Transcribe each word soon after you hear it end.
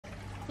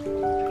My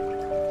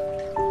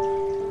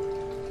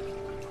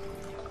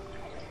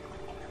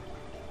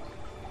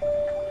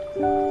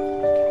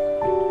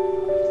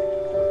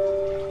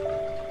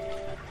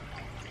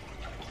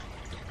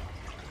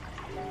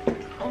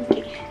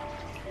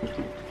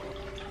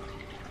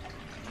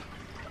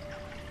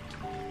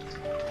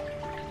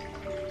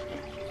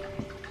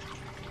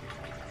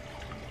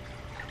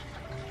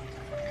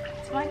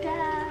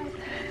dad.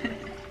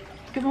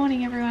 Good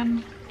morning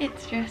everyone,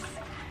 it's Jess.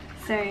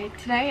 So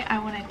today I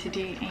wanted to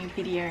do a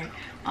video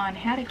on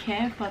how to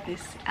care for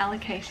this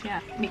Alocasia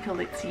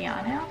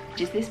Micholitziana,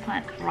 which is this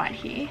plant right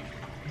here.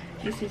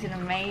 This is an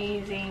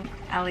amazing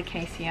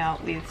Alocasia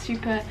with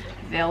super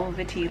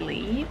velvety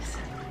leaves,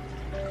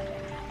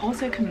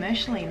 also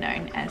commercially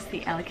known as the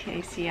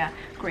Alocasia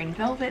green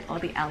velvet or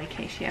the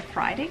Alocasia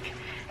Frydek.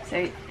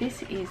 So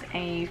this is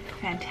a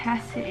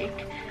fantastic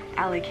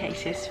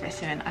Alocasia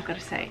specimen. I've got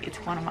to say it's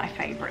one of my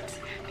favorites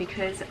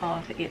because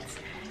of its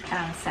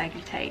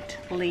sagittate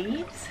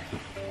leaves,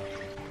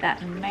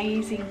 that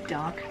amazing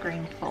dark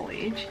green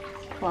foliage,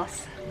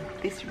 plus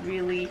this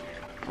really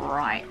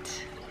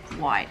bright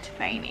white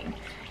veining.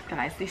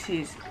 Guys, this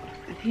is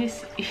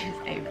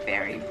a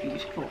very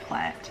beautiful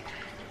plant.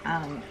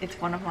 It's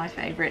one of my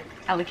favorite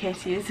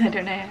Alocasias. I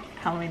don't know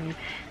how many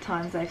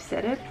times I've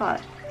said it,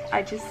 but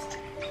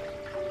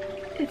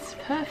it's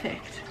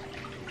perfect.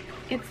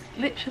 It's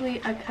literally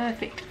a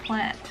perfect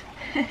plant.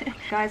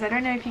 Guys, I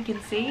don't know if you can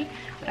see,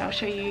 but I'll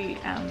show you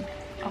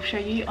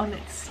on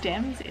its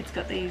stems. It's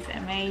got these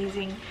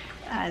amazing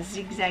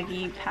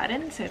zigzaggy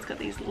patterns, so it's got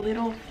these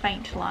little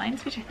faint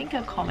lines, which I think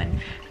are common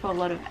for a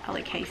lot of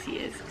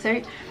Alocasias.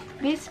 So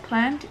this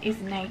plant is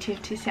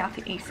native to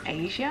Southeast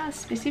Asia,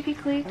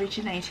 specifically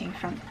originating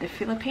from the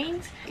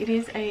Philippines. It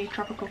is a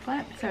tropical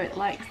plant, so it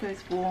likes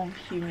those warm,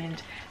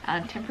 humid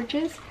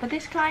temperatures. But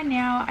this guy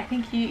now, I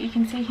think you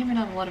can see him in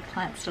a lot of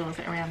plant stores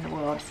around the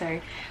world, so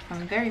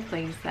I'm very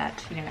pleased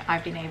that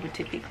I've been able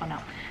to pick one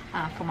up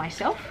for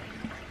myself.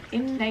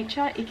 In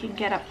nature, it can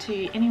get up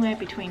to anywhere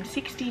between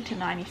 60 to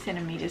 90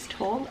 centimeters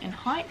tall in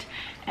height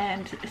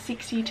and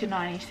 60 to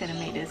 90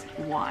 centimeters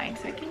wide.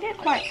 So it can get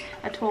quite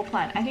a tall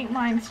plant. I think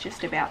mine's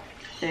just about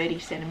 30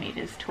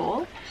 centimeters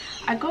tall.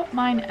 I got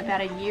mine about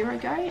a year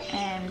ago,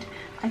 and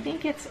I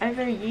think it's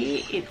over a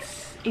year.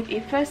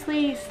 It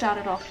firstly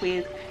started off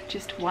with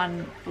just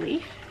one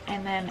leaf,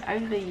 and then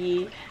over the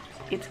year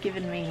it's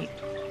given me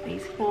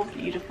these 4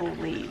 beautiful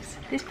leaves.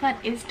 This plant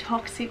is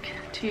toxic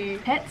to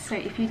pets, so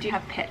if you do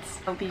have pets,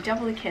 I'll be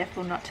doubly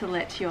careful not to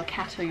let your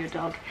cat or your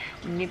dog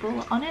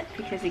nibble on it,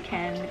 because it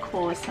can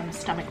cause some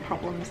stomach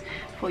problems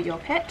for your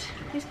pet.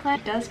 This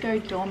plant does go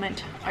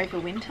dormant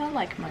over winter,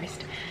 like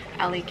most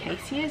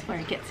Alocasias, where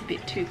it gets a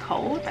bit too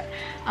cold, but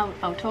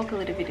I'll talk a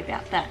little bit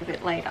about that a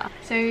bit later.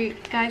 So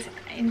guys,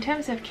 in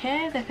terms of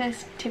care, the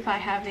first tip I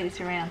have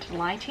is around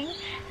lighting.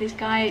 This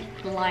guy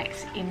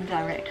likes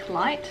indirect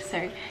light,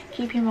 so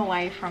keep him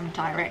away from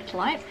direct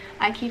light.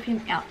 I keep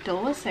him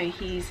outdoors, so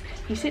he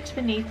sits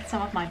beneath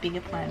some of my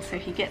bigger plants, so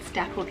he gets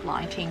dappled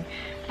lighting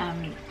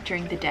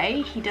during the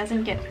day. He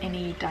doesn't get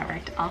any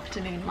direct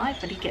afternoon light,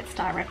 but he gets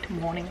direct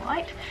morning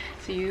light.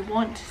 So you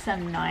want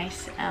some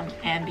nice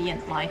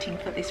ambient lighting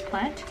for this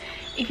plant.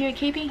 If you're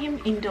keeping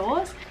him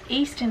indoors,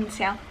 east and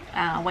south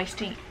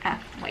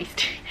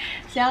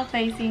south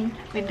facing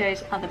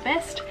windows are the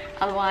best.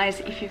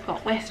 Otherwise, if you've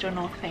got west or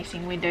north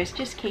facing windows,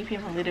 just keep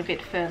him a little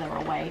bit further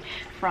away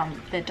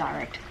from the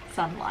direct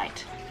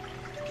sunlight.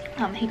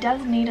 He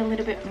does need a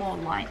little bit more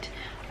light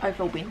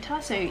over winter,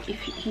 so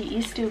if he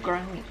is still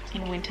growing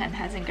in winter and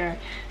hasn't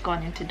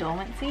gone into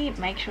dormancy,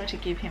 make sure to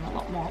give him a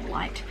lot more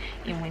light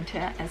in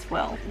winter as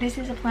well. This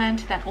is a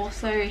plant that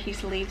also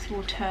his leaves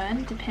will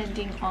turn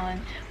depending on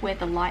where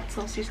the light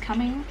source is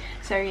coming,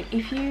 so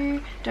if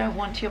you don't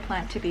want your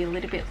plant to be a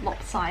little bit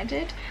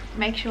lopsided,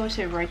 make sure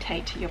to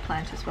rotate your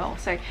plant as well.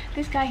 So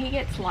this guy, he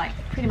gets light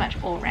pretty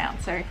much all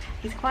around, so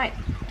he's quite,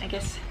 I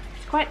guess,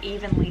 quite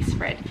evenly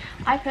spread.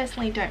 I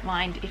personally don't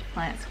mind if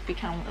plants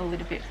become a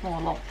little bit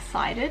more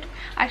lopsided.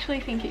 I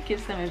actually think it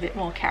gives them a bit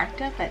more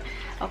character, but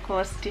of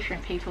course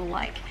different people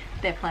like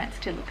their plants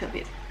to look a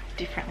bit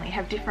differently,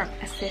 have different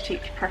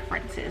aesthetic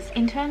preferences.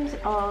 In terms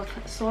of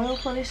soil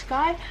for this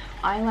guy,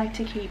 I like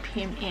to keep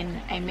him in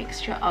a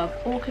mixture of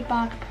orchid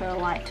bark,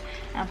 perlite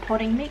and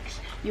potting mix.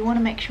 You want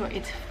to make sure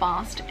it's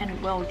fast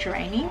and well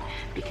draining,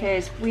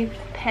 because with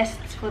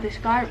pests for this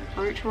guy,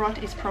 root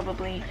rot is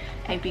probably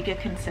a bigger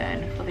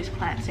concern for this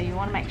plant. So you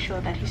want to make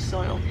sure that his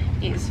soil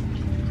is,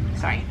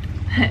 sorry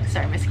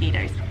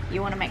mosquitoes,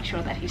 you want to make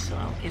sure that his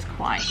soil is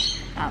quite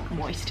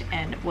moist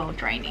and well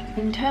draining.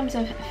 In terms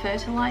of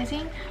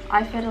fertilizing,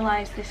 I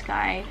fertilize this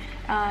guy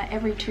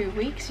every 2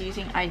 weeks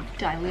using a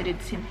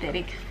diluted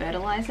synthetic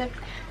fertilizer.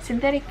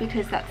 Synthetic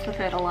because that's the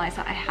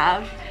fertilizer I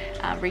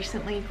have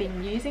recently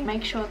been using.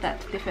 Make sure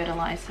that the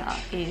fertilizer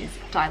is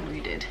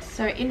diluted.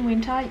 So in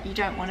winter you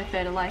don't want to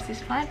fertilize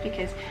this plant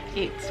because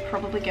it's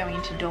probably going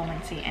into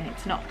dormancy and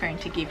it's not going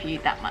to give you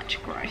that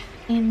much growth.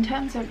 In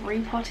terms of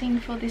repotting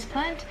for this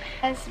plant,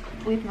 as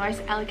with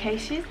most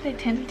Alocasias, they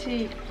tend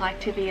to like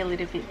to be a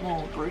little bit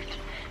more root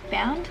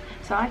bound.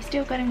 So So I've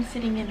still got him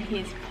sitting in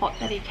his pot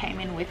that he came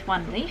in with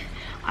one leaf.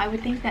 I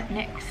would think that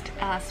next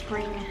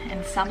spring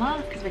and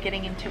summer, because we're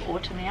getting into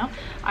autumn now,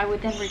 I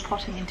would then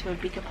repot him into a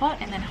bigger pot,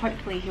 and then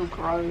hopefully he'll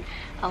grow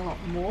a lot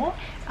more.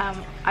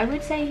 I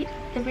would say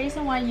the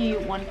reason why you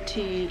want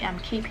to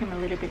keep him a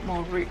little bit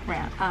more root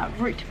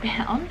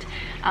bound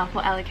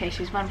for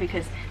Alocasias, one,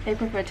 because they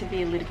prefer to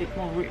be a little bit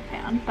more root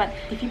bound, but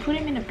if you put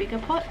him in a bigger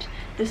pot,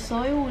 the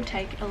soil will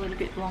take a little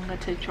bit longer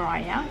to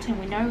dry out, and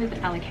we know with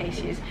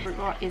Alocasias root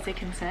rot is a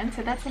concern.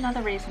 So that's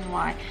another reason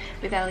why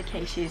with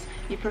Alocasias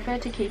you prefer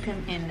to keep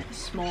him in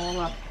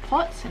smaller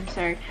pots, and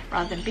so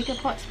rather than bigger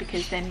pots,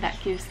 because then that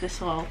gives the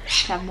soil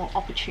to have more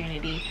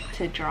opportunity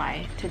to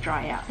dry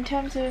out. In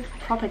terms of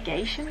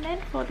propagation then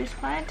for this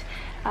plant,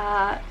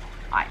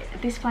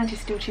 this plant is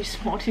still too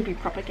small to be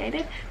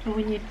propagated, but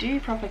when you do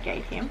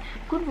propagate him,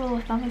 a good rule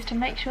of thumb is to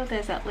make sure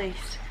there's at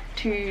least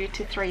 2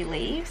 to 3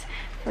 leaves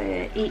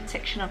for each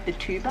section of the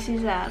tuber. This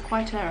is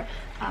quite a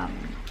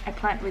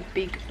plant with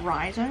big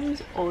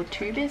rhizomes or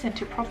tubers, and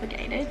to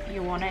propagate it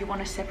you want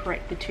to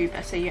separate the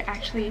tuber, so you're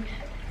actually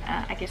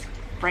I guess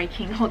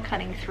breaking or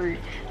cutting through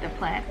the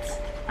plant's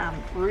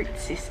root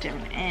system.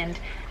 And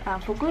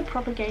for good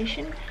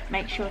propagation,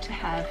 make sure to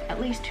have at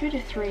least 2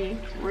 to 3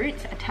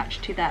 roots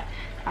attached to that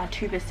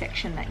tuber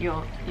section that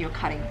you're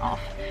cutting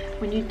off.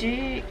 When you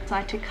do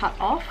decide to cut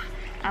off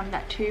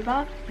that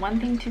tuber, one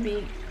thing to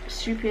be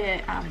super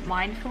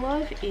mindful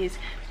of is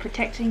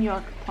protecting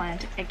your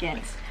plant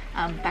against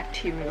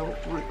bacterial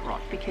root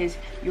rot, because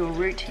your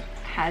root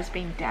has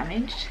been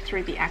damaged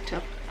through the act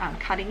of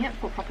cutting it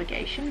for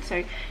propagation.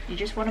 So you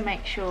just want to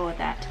make sure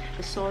that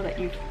the soil that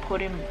you've put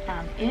him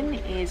in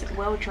is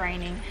well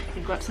draining.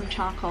 You've got some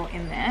charcoal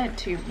in there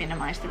to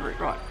minimize the root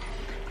rot.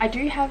 I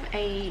do have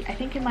I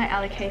think in my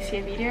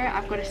Alocasia video,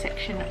 I've got a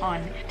section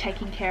on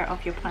taking care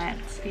of your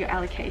plants, your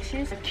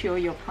Alocasias, cure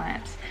your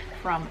plants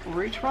from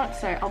root rot,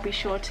 so I'll be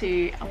sure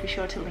to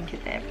link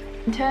it there.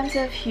 In terms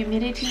of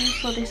humidity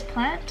for this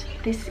plant,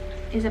 this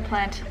is a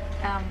plant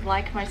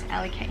like most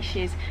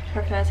Alocasias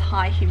prefers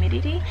high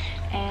humidity,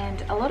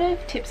 and a lot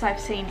of tips I've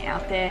seen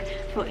out there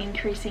for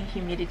increasing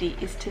humidity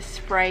is to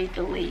spray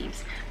the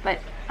leaves, but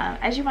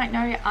as you might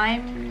know, I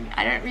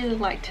don't really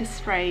like to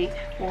spray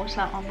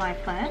water on my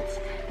plants.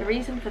 The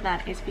reason for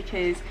that is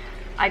because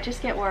I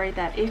just get worried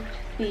that if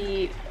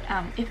the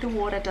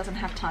water doesn't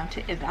have time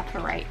to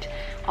evaporate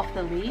off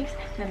the leaves,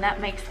 then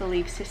that makes the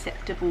leaves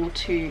susceptible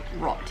to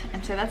rot,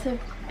 and so that's a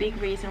big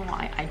reason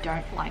why I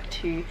don't like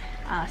to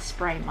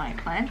spray my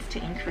plants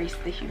to increase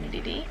the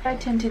humidity. What I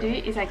tend to do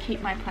is I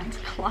keep my plants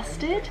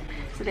clustered,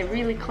 so they're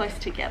really close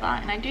together,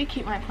 and I do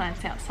keep my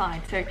plants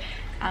outside. So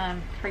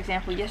for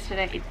example,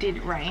 yesterday it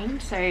did rain,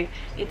 so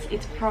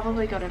it's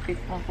probably got a bit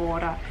more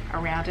water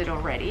around it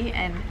already,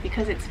 and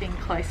because it's been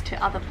close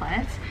to other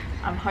plants,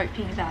 I'm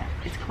hoping that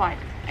it's quite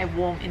a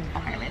warm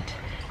environment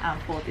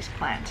for this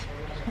plant.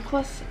 Of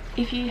course,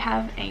 if you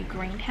have a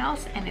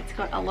greenhouse and it's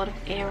got a lot of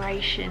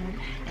aeration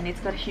and it's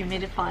got a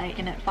humidifier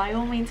in it, by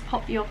all means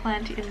pop your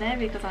plant in there,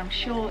 because I'm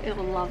sure it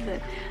will love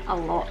it a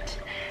lot.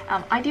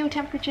 Ideal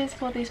temperatures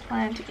for this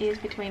plant is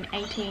between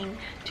 18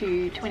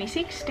 to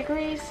 26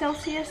 degrees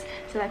Celsius,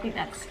 so I think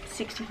that's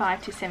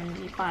 65 to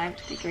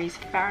 75 degrees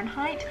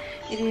Fahrenheit.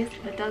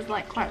 It does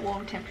like quite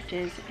warm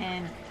temperatures,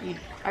 and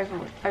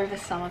over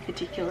summer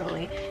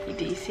particularly, you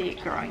do see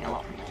it growing a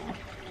lot more.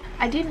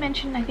 I did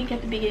mention, I think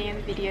at the beginning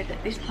of the video,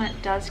 that this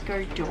plant does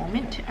go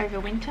dormant over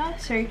winter.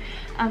 So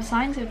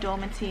signs of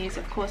dormancy is,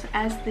 of course,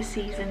 as the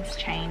seasons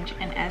change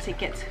and as it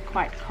gets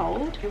quite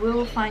cold, you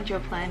will find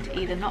your plant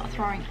either not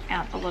throwing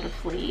out a lot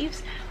of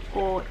leaves,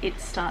 or it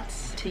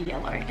starts to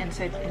yellow, and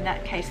so in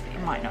that case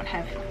it might not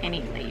have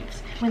any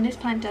leaves. When this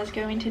plant does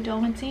go into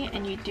dormancy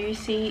and you do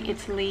see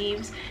its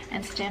leaves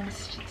and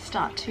stems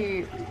start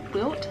to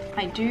wilt,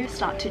 I do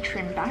start to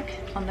trim back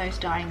on those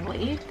dying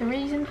leaves. The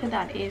reason for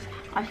that is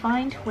I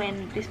find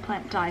when this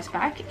plant dies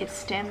back, its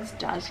stems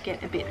does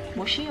get a bit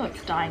mushy, or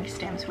its dying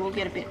stems will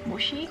get a bit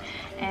mushy,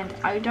 and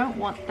I don't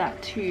want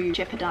that to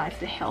jeopardize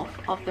the health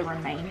of the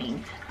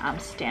remaining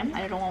stem.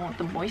 I don't want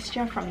the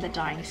moisture from the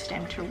dying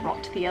stem to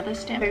rot the other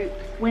stem. So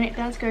when it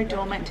does go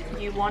dormant,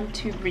 you want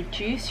to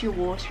reduce your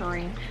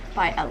watering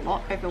by a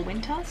lot over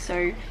winter.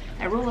 So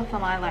a rule of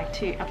thumb I like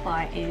to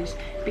apply is,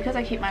 because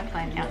I keep my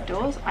plant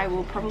outdoors, I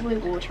will probably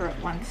water it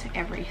once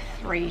every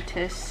 3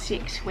 to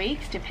 6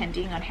 weeks,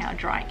 depending on how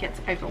dry it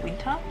gets over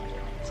winter.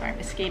 Sorry,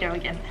 mosquito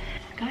again.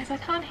 Guys, I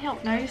can't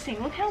help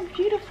noticing, look how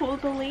beautiful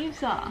the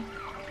leaves are.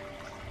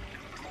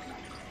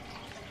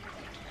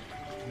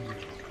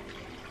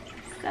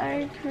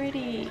 So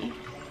pretty.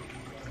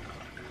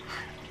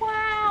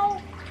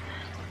 Wow.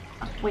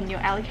 When your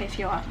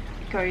Alocasia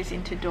goes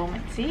into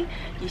dormancy,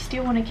 you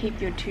still want to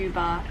keep your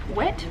tuber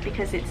wet,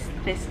 because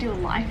there's still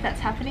life that's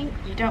happening.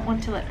 You don't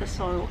want to let the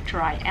soil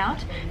dry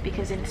out,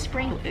 because in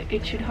spring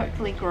it should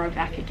hopefully grow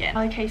back again.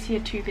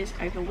 Alocasia tubers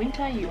over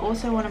winter, you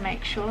also want to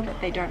make sure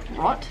that they don't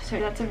rot, so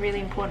that's a really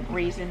important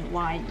reason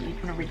why you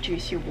want to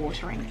reduce your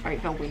watering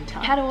over winter.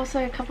 I had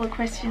also a couple of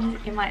questions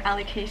in my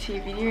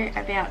Alocasia video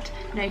about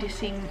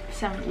noticing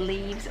some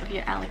leaves of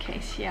your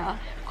Alocasia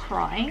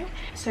crying.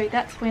 So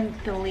that's when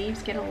the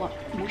leaves get a lot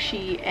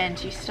mushy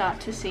and you start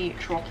to see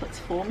droplets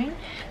forming.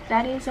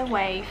 That is a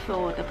way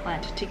for the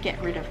plant to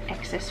get rid of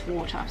excess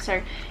water.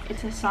 So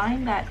it's a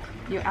sign that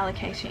your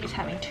alocasia is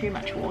having too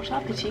much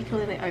water,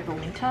 particularly over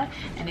winter,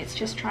 and it's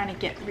just trying to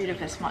get rid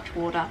of as much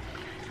water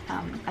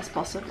as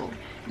possible.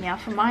 Now,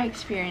 from my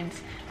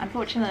experience,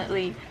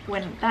 unfortunately,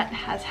 when that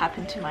has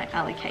happened to my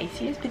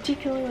alocasias,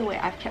 particularly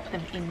where I've kept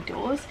them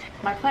indoors,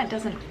 my plant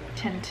doesn't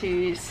tend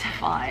to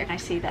survive. I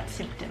see that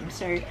symptom.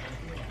 So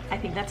I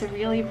think that's a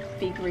really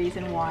big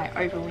reason why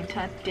over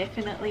winter,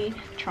 definitely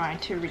try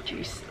to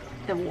reduce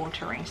the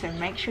watering. So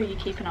make sure you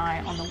keep an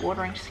eye on the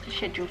watering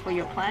schedule for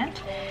your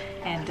plant,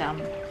 and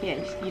yeah,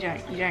 you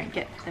don't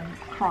get them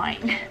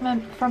crying.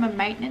 From a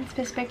maintenance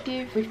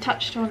perspective, we've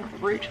touched on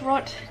root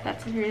rot.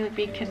 That's a really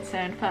big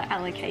concern for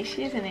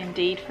alocasias, and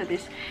indeed for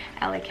this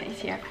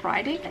Alocasia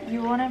Frydek.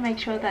 You want to make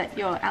sure that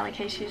your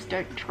alocasias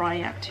don't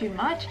dry out too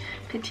much,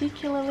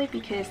 particularly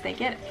because they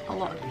get a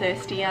lot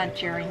thirstier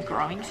during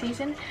growing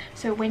season.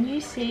 So when you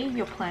see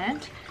your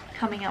plant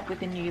coming up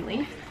with a new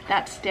leaf,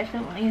 that's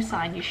definitely a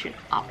sign you should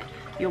up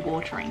your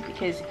watering,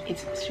 because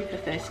it's super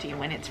thirsty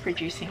when it's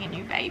producing a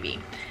new baby.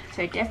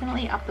 So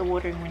definitely up the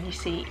watering when you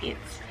see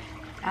it's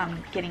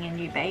getting a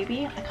new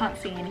baby. I can't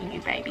see any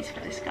new babies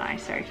for this guy,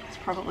 so it's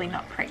probably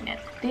not pregnant.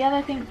 The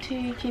other thing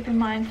to keep in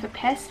mind for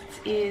pests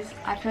is,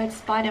 I've heard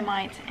spider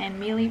mites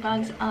and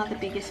mealybugs are the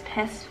biggest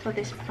pests for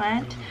this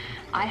plant.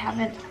 I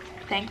haven't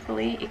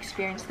thankfully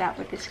experienced that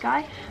with this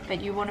guy,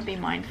 but you want to be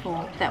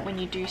mindful that when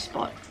you do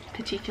spot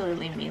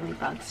particularly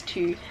mealybugs,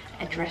 to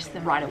address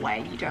them right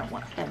away. You don't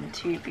want them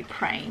to be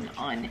preying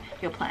on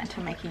your plant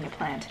or making your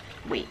plant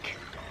weak.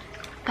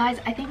 Guys,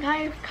 I think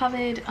I've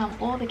covered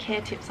all the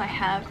care tips I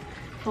have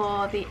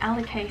for the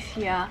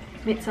Alocasia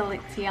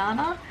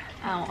Micholitziana,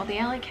 or the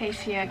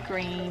Alocasia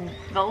green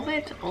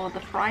velvet, or the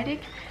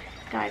Frydek.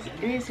 Guys,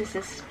 this is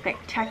a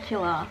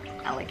spectacular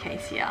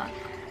Alocasia.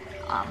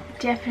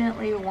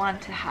 Definitely one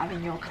to have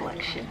in your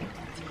collection.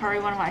 It's probably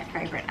one of my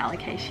favorite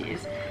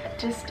alocasias.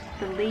 Just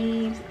the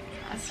leaves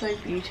are so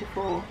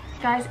beautiful.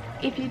 Guys,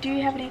 if you do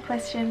have any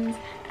questions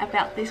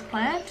about this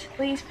plant,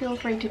 please feel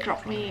free to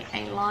drop me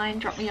a line,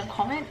 drop me a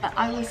comment, but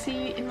I will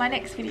see you in my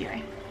next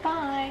video.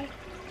 Bye!